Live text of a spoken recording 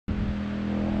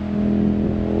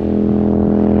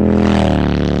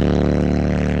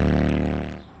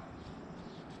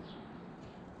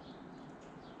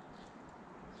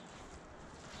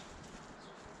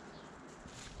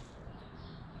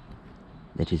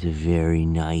That is a very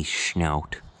nice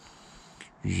snout.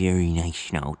 Very nice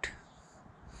snout.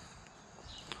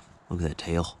 Look at that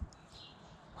tail.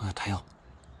 Look at that tail.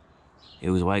 It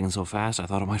was wagging so fast I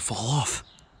thought it might fall off.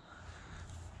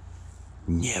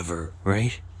 Never,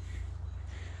 right?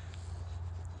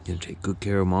 You gonna take good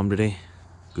care of Mom today?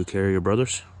 Good care of your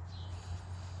brothers?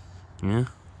 Yeah?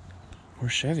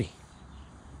 Where's Chevy?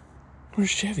 Where's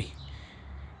Chevy?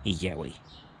 He's that way.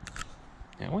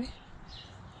 That way?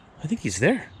 I think he's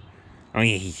there. Oh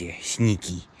yeah, he's there.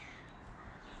 Sneaky.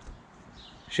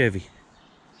 Chevy.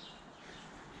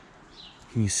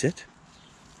 Can you sit?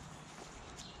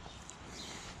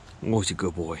 Oh, he's a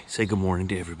good boy. Say good morning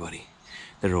to everybody.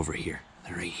 They're over here.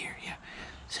 They're right here, yeah.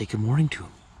 Say good morning to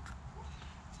him.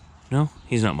 No?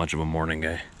 He's not much of a morning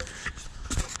guy.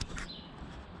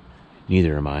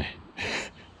 Neither am I.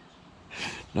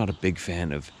 Not a big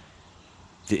fan of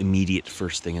the immediate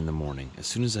first thing in the morning. As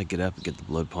soon as I get up and get the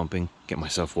blood pumping, get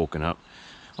myself woken up,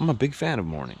 I'm a big fan of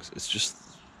mornings. It's just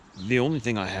the only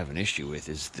thing I have an issue with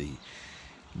is the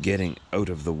getting out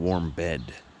of the warm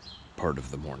bed part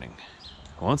of the morning.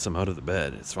 Once I'm out of the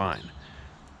bed, it's fine.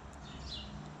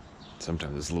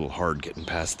 Sometimes it's a little hard getting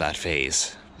past that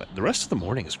phase, but the rest of the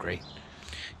morning is great.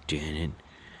 Danny.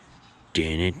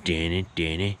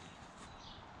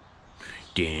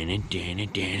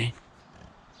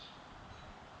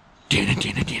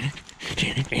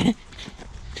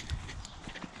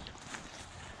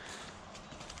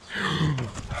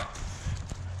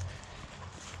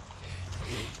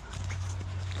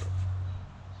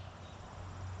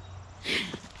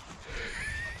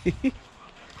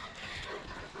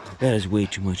 That is way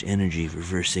too much energy for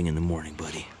first thing in the morning,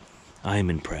 buddy. I am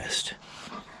impressed.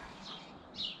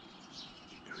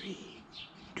 3,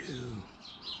 2.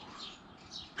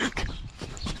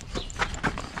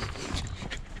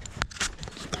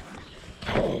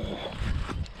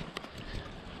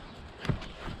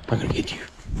 I'm gonna get you.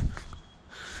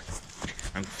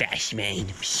 I'm fast, man.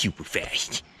 I'm super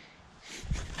fast.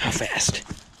 How fast?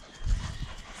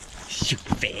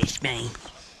 Super fast, man.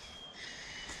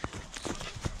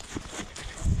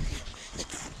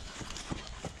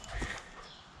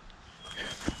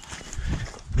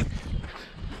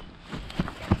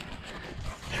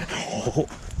 Oh.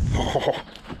 Oh.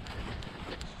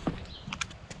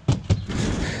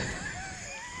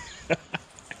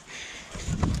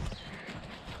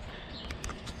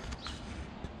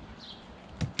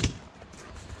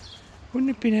 Wouldn't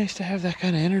it be nice to have that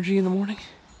kind of energy in the morning?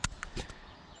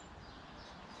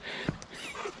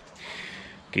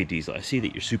 Okay, Diesel, I see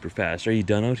that you're super fast. Are you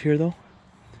done out here, though?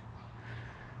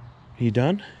 Are you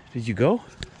done? Did you go?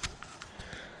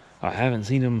 I haven't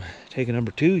seen him take a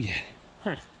number 2 yet.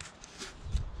 Huh.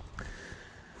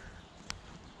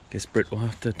 Guess Britt will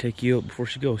have to take you out before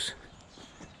she goes.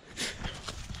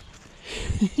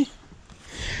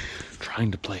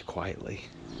 Trying to play quietly.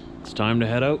 It's time to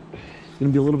head out. It's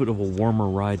gonna be a little bit of a warmer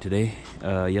ride today.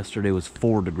 Yesterday was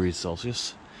 4 degrees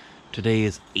Celsius. Today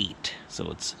is 8,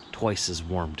 so it's twice as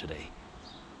warm today.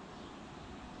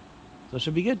 So it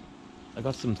should be good. I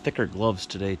got some thicker gloves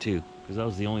today too, because that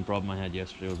was the only problem I had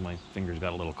yesterday was my fingers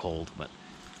got a little cold. But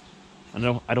I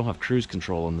know I don't have cruise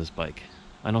control on this bike.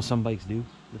 I know some bikes do.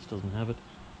 This doesn't have it,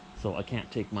 so I can't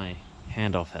take my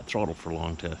hand off that throttle for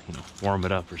long to, you know, warm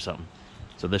it up or something.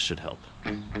 So this should help.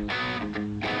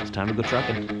 It's time to go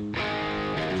trucking,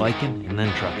 biking, and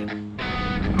then trucking.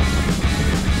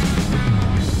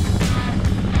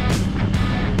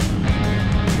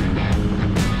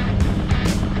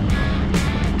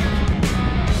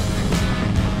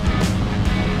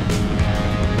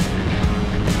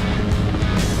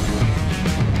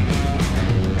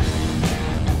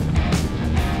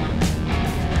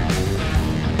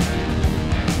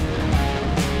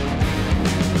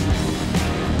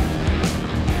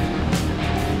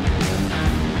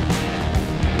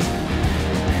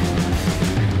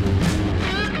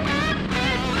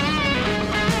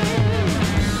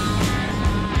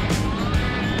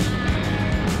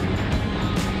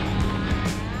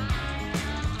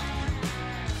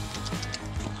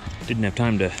 Didn't have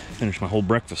time to finish my whole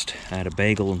breakfast. I had a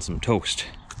bagel and some toast.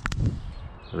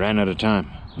 Ran out of time.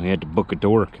 We had to book it to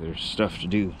work. There's stuff to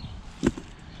do.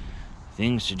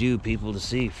 Things to do, people to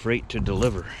see, freight to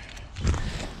deliver.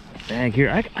 Bag here.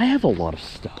 I have a lot of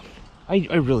stuff. I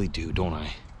really do, don't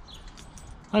I?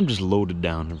 I'm just loaded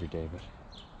down every day, but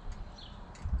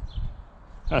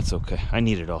that's okay. I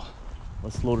need it all.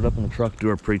 Let's load it up in the truck, do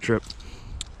our pre-trip,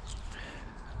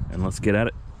 and let's get at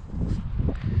it.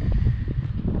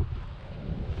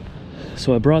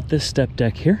 So I brought this step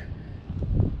deck here.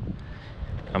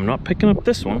 I'm not picking up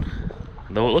this one,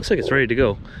 though it looks like it's ready to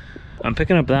go. I'm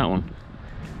picking up that one.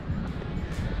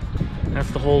 That's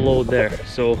the whole load there.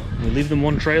 So we leave them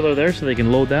one trailer there so they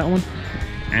can load that one,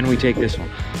 and we take this one.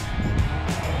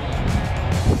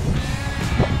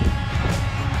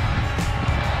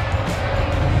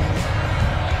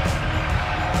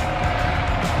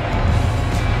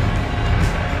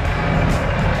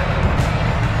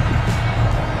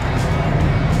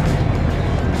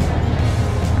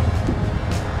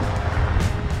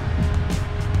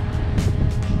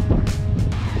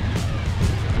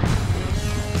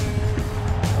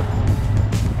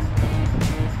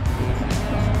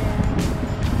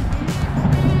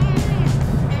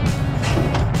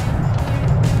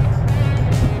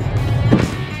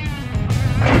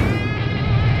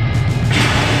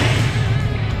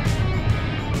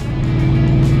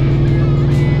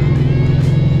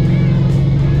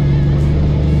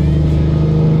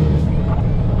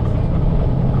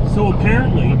 So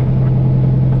apparently,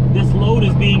 this load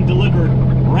is being delivered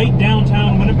right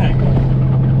downtown Winnipeg.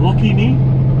 Lucky me.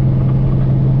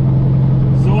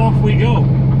 So off we go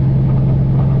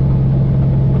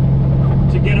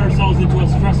to get ourselves into a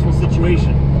stressful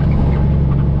situation.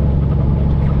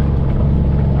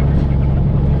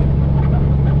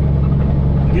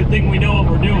 Good thing we know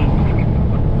what we're doing.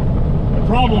 The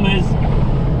problem is,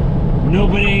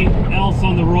 nobody else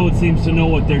on the road seems to know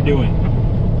what they're doing.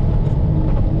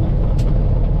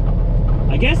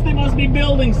 I guess they must be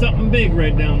building something big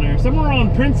right down there, somewhere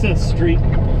on Princess Street.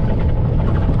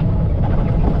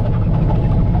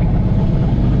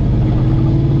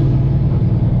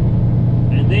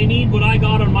 And they need what I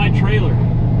got on my trailer.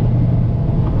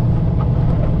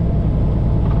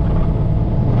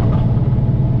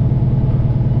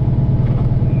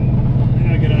 I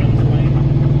gotta get out of this lane.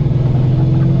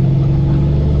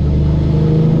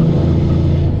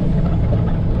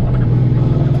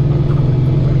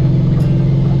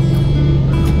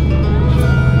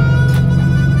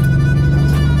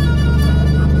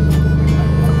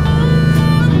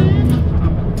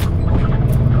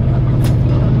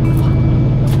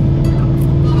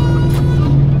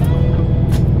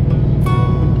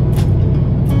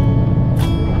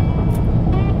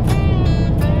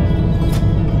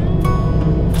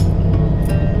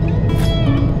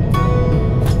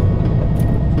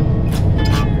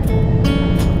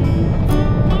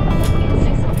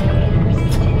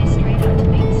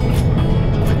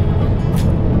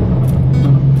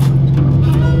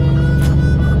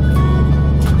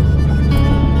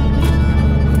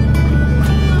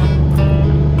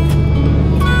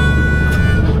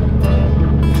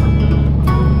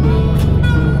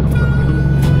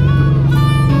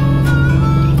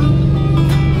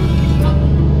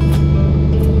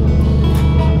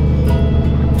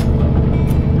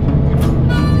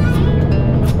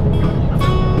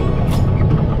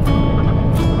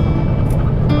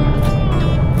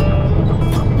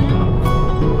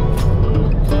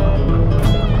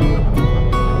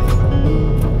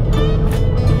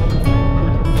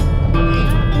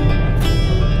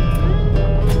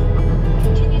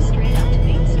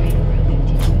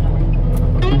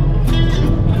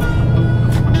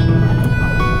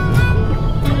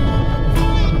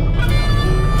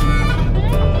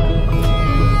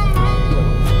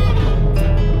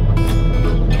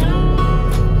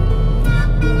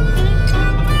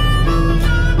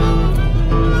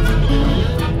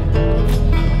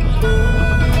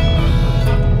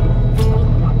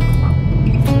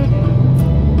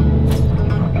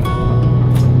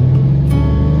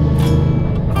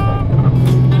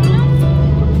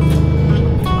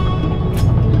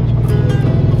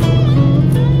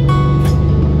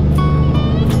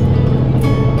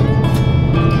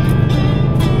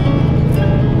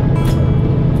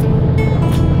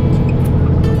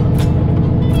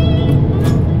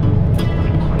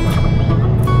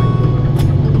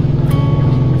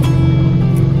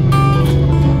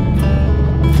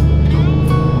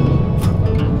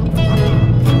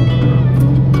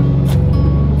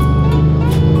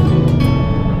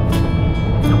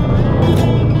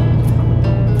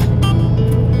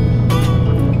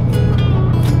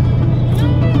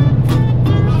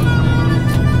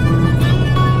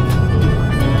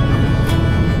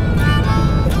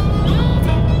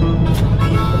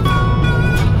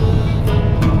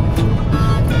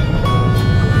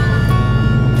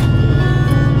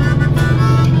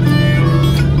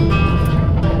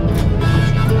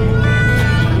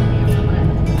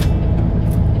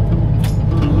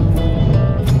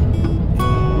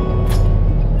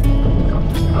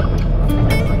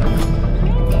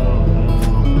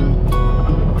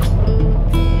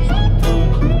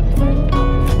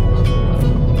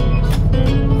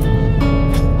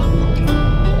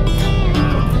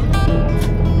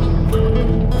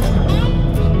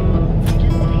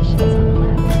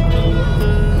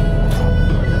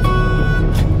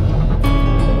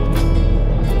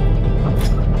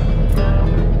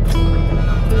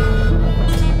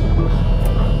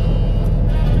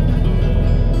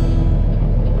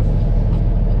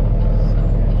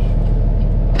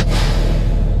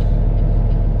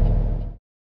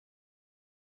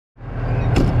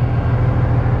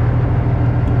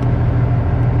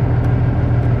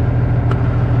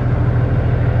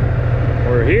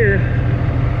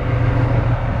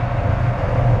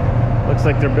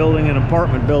 Looks like they're building an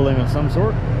apartment building of some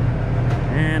sort.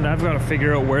 And I've got to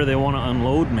figure out where they want to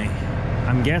unload me.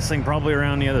 I'm guessing probably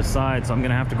around the other side, so I'm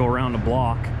gonna have to go around the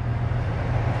block.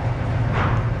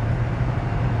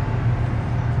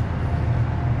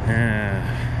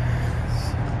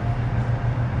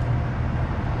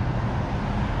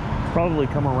 Probably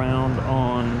come around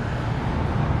on,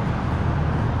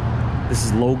 this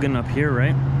is Logan up here,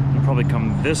 right? I'll probably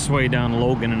come this way down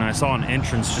Logan, and I saw an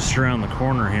entrance just around the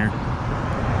corner here.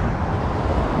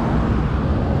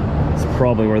 It's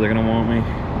probably where they're gonna want me.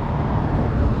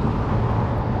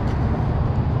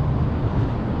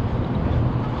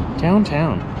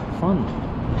 Downtown,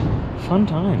 fun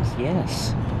times,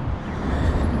 yes.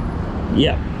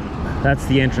 Yep, that's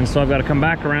the entrance. So I've got to come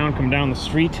back around, come down the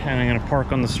street, and I'm gonna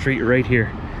park on the street right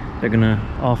here. They're gonna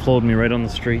offload me right on the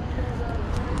street.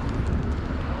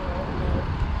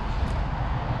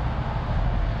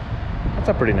 That's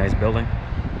a pretty nice building.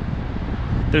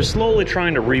 They're slowly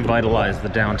trying to revitalize the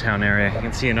downtown area. You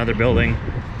can see another building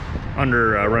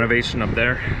under renovation up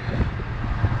there.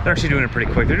 They're actually doing it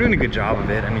pretty quick. They're doing a good job of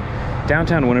it. I mean,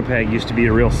 downtown Winnipeg used to be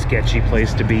a real sketchy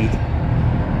place to be.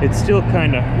 It's still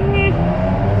kind of,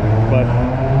 but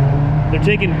they're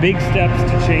taking big steps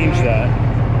to change that.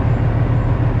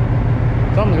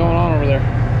 Something's going on over there.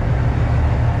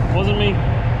 Wasn't me.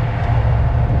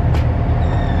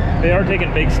 They are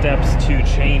taking big steps to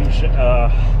change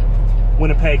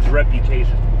Winnipeg's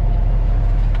reputation.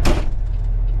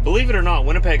 Believe it or not,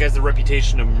 Winnipeg has the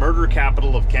reputation of murder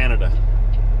capital of Canada.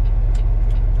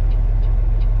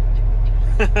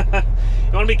 You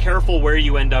want to be careful where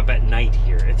you end up at night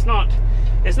here. It's not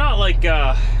like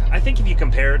I think if you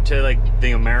compare it to like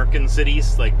the American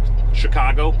cities like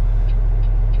Chicago,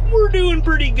 we're doing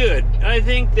pretty good. I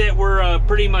think that we're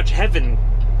pretty much heaven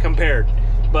compared,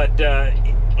 but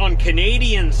on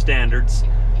Canadian standards,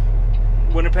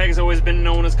 Winnipeg has always been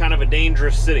known as kind of a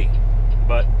dangerous city.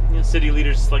 But you know, city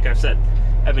leaders, like I've said,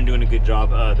 have been doing a good job.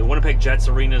 The Winnipeg Jets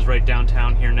Arena is right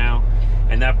downtown here now,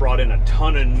 and that brought in a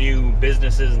ton of new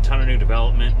businesses and a ton of new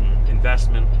development and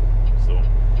investment. So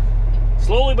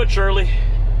slowly but surely,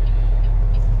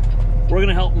 we're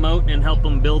gonna help them out and help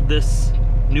them build this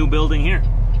new building here.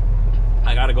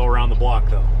 I gotta go around the block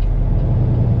though.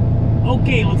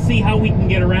 Okay, let's see how we can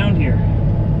get around here.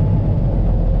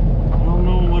 I don't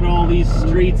know what all these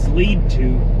streets lead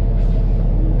to.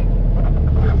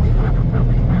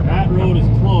 That road is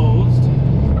closed.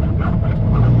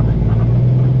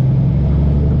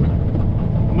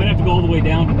 I might have to go all the way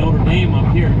down to Notre Dame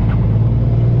up here.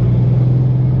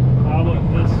 How about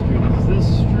this street? Is this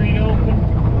street open?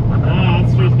 Nah, that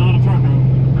street's not a truck road.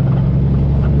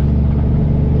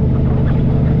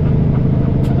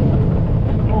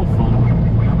 Oh, fun.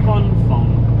 Fun.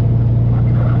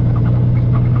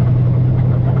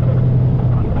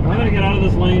 Am I gonna get out of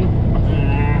this lane?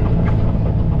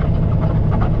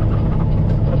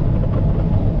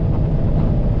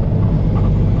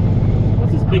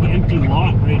 Big empty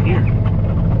lot right here.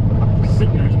 Just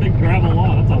sitting there, it's a big gravel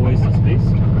lot. That's a waste of space.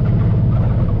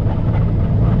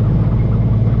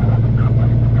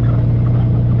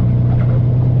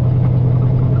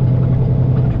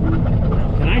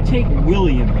 Can I take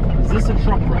William? Is this a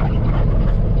truck route?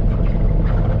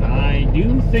 I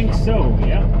do think so.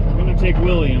 Yep, I'm gonna take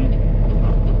William.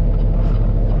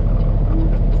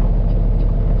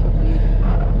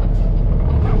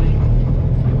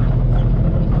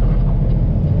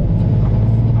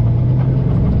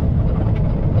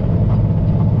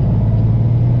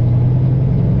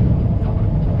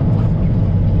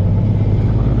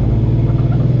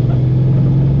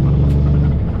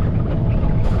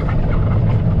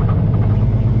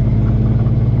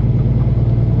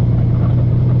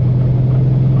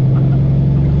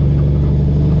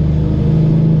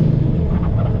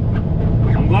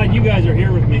 You guys are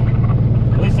here with me.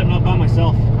 At least I'm not by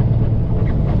myself.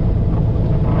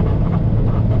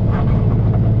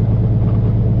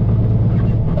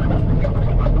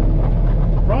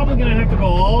 Probably gonna have to go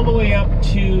all the way up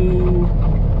to,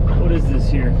 what is this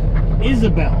here?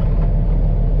 Isabel.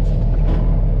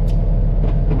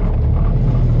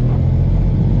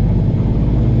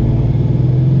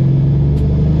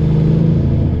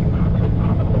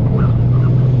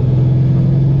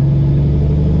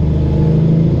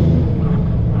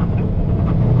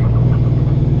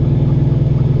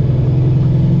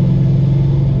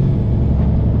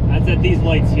 These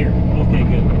lights here. Okay,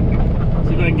 good.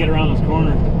 See if I can get around this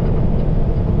corner.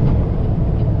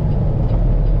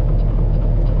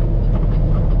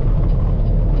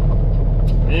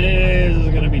 This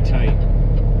is gonna be tight.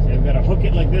 See, I've got to hook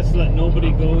it like this so that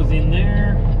nobody goes in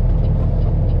there.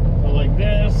 Go like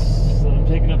this, so I'm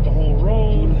taking up the whole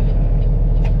road.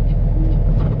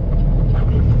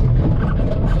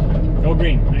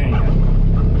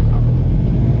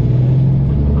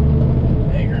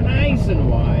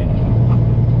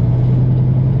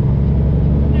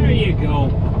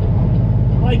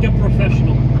 Like a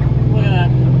professional. Look at that.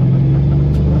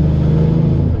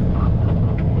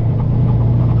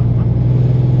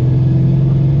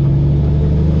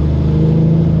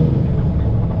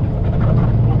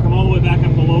 We'll come all the way back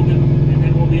up to Logan, and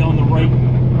then we'll be on the right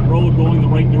road going the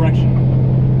right direction.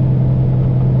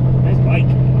 Nice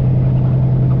bike.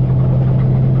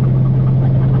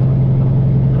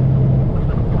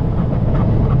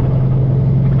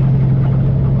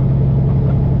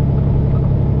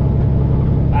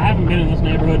 Been in this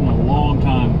neighborhood in a long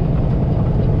time.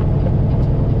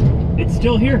 It's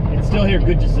still here. It's still here.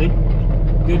 Good to see.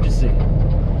 Good to see.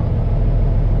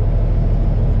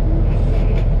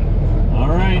 All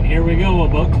right, here we go.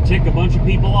 About to tick a bunch of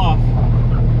people off.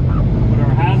 Put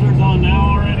our hazards on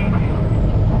now already.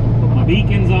 Put my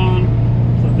beacons on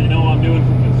so that they know I'm doing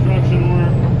some construction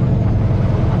work.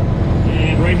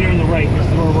 And right here on the right, this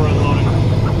is where we're unloading.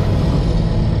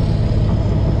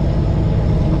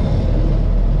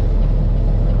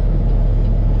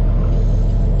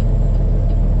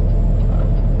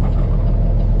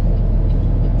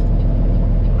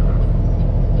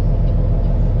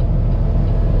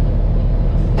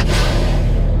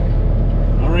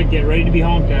 Get ready to be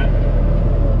honked at.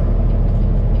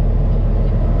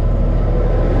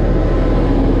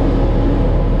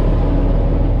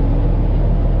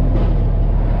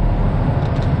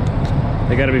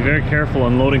 They got to be very careful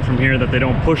unloading from here that they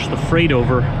don't push the freight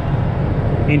over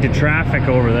into traffic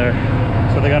over there.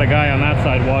 So they got a guy on that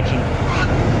side watching.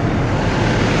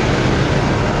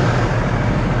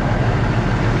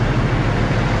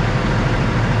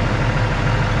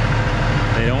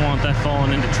 They don't want that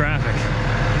falling into traffic.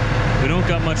 We don't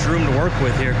got much room to work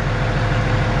with here.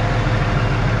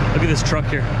 Look at this truck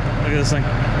here. Look at this thing.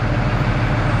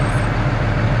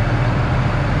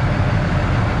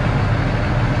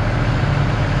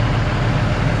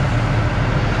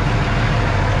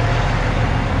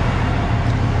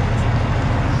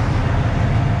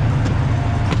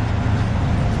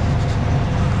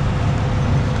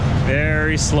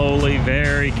 Very slowly,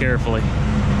 very carefully.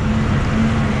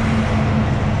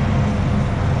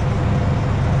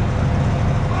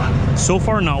 So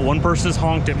far, not one person has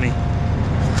honked at me.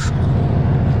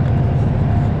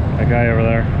 That guy over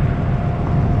there.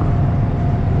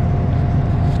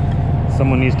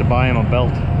 Someone needs to buy him a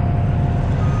belt.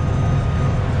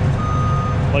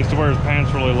 Likes to wear his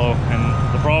pants really low,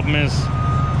 and the problem is,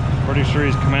 pretty sure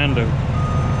he's commando.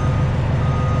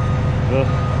 Ugh,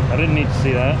 I didn't need to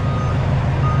see that.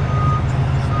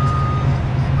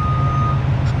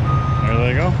 There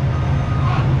they go.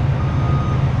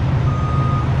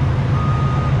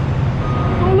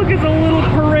 Look at the little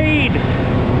parade.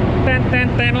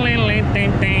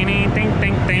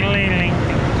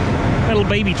 Little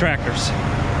baby tractors.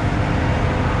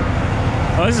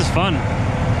 Oh, this is fun. This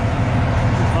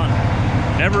is fun.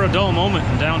 Never a dull moment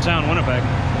in downtown Winnipeg,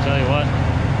 I'll tell you what.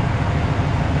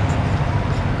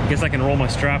 I guess I can roll my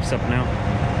straps up now.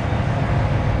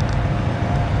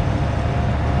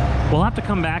 We'll have to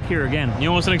come back here again. You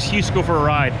know, it's an excuse to go for a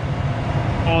ride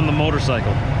on the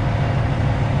motorcycle.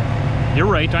 You're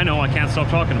right, I know, I can't stop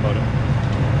talking about it.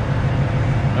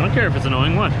 I don't care if it's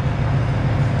annoying, what?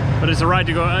 But it's a ride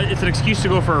to go, it's an excuse to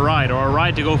go for a ride, or a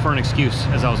ride to go for an excuse,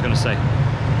 as I was gonna say.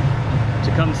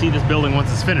 To come see this building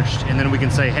once it's finished, and then we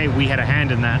can say, hey, we had a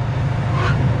hand in that.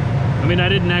 I mean, I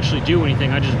didn't actually do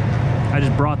anything, I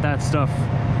just brought that stuff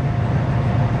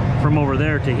from over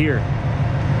there to here.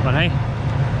 But hey,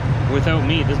 without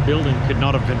me, this building could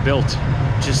not have been built.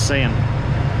 Just saying.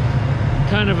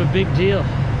 Kind of a big deal.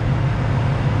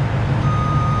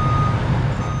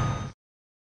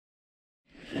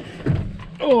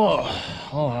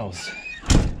 Oh, that was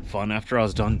fun. After I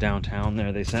was done downtown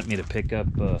there, they sent me to pick up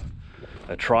a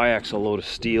triaxle load of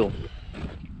steel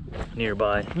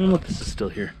nearby. Oh, look, this is still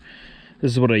here.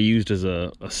 This is what I used as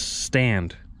a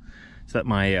stand. Is that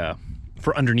my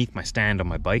for underneath my stand on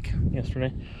my bike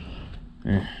yesterday.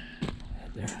 There.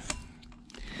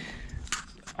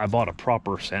 I bought a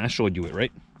proper stand. I showed you it,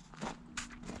 right?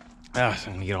 So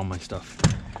I'm gonna get all my stuff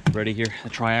ready here. The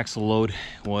triaxle load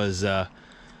was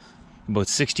about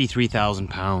 63,000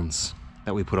 pounds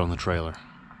that we put on the trailer.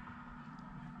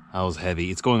 That was heavy.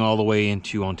 It's going all the way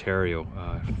into Ontario.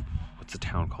 What's the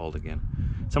town called again?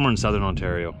 Somewhere in southern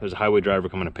Ontario. There's a highway driver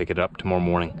coming to pick it up tomorrow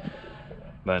morning.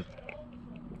 But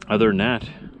other than that,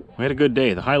 we had a good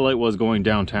day. The highlight was going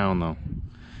downtown though.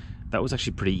 That was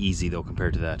actually pretty easy though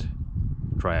compared to that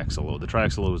triaxle load. The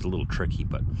triaxle load was a little tricky,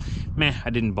 but meh, I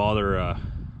didn't bother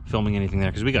filming anything there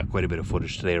because we got quite a bit of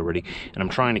footage today already, and I'm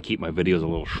trying to keep my videos a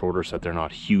little shorter so that they're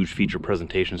not huge feature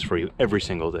presentations for you every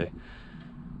single day.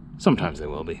 Sometimes they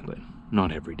will be, but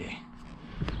not every day.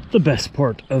 The best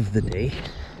part of the day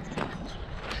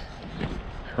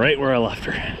right where I left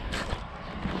her.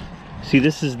 See,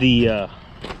 this is the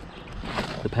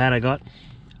pad I got,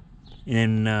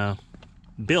 and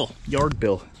Yard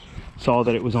Bill saw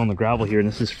that it was on the gravel here, and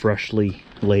this is freshly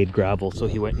laid gravel, so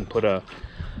he went and put a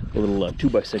little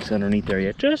 2x6 underneath there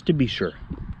yet, just to be sure.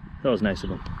 That was nice of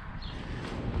him.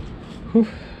 Whew.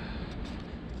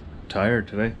 Tired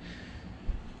today.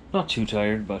 Not too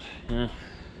tired, but yeah,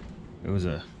 it was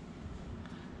a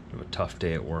tough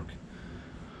day at work.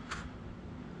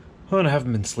 Well, and I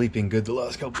haven't been sleeping good the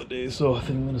last couple of days, so I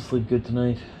think I'm gonna sleep good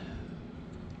tonight.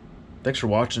 Thanks for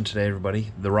watching today,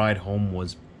 everybody. The ride home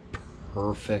was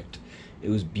perfect. It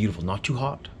was beautiful. Not too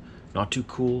hot, not too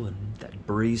cool, and that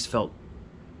breeze felt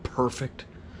perfect.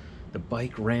 The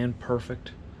bike ran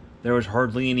perfect. There was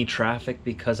hardly any traffic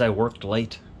because I worked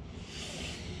late.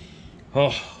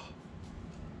 Oh,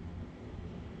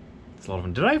 it's a lot of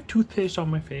fun. Did I have toothpaste on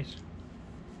my face?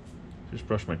 Just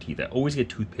brush my teeth. I always get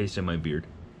toothpaste in my beard.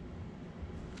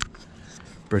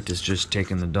 Britt is just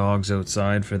taking the dogs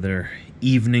outside for their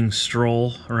evening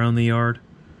stroll around the yard.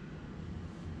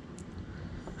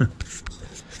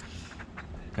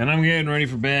 And I'm getting ready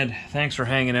for bed. Thanks for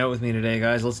hanging out with me today,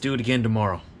 guys. Let's do it again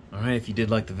tomorrow. Alright, if you did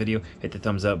like the video, hit the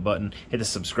thumbs up button, hit the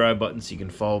subscribe button so you can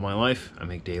follow my life. I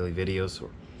make daily videos, or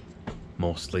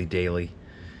mostly daily.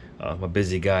 I'm a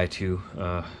busy guy too.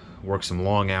 Work some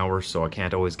long hours, so I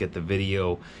can't always get the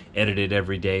video edited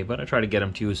every day, but I try to get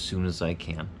them to you as soon as I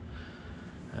can.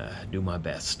 Do my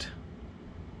best.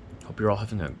 Hope you're all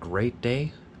having a great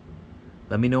day.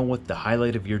 Let me know what the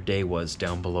highlight of your day was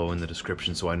down below in the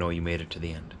description so I know you made it to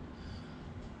the end.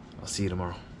 I'll see you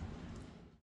tomorrow.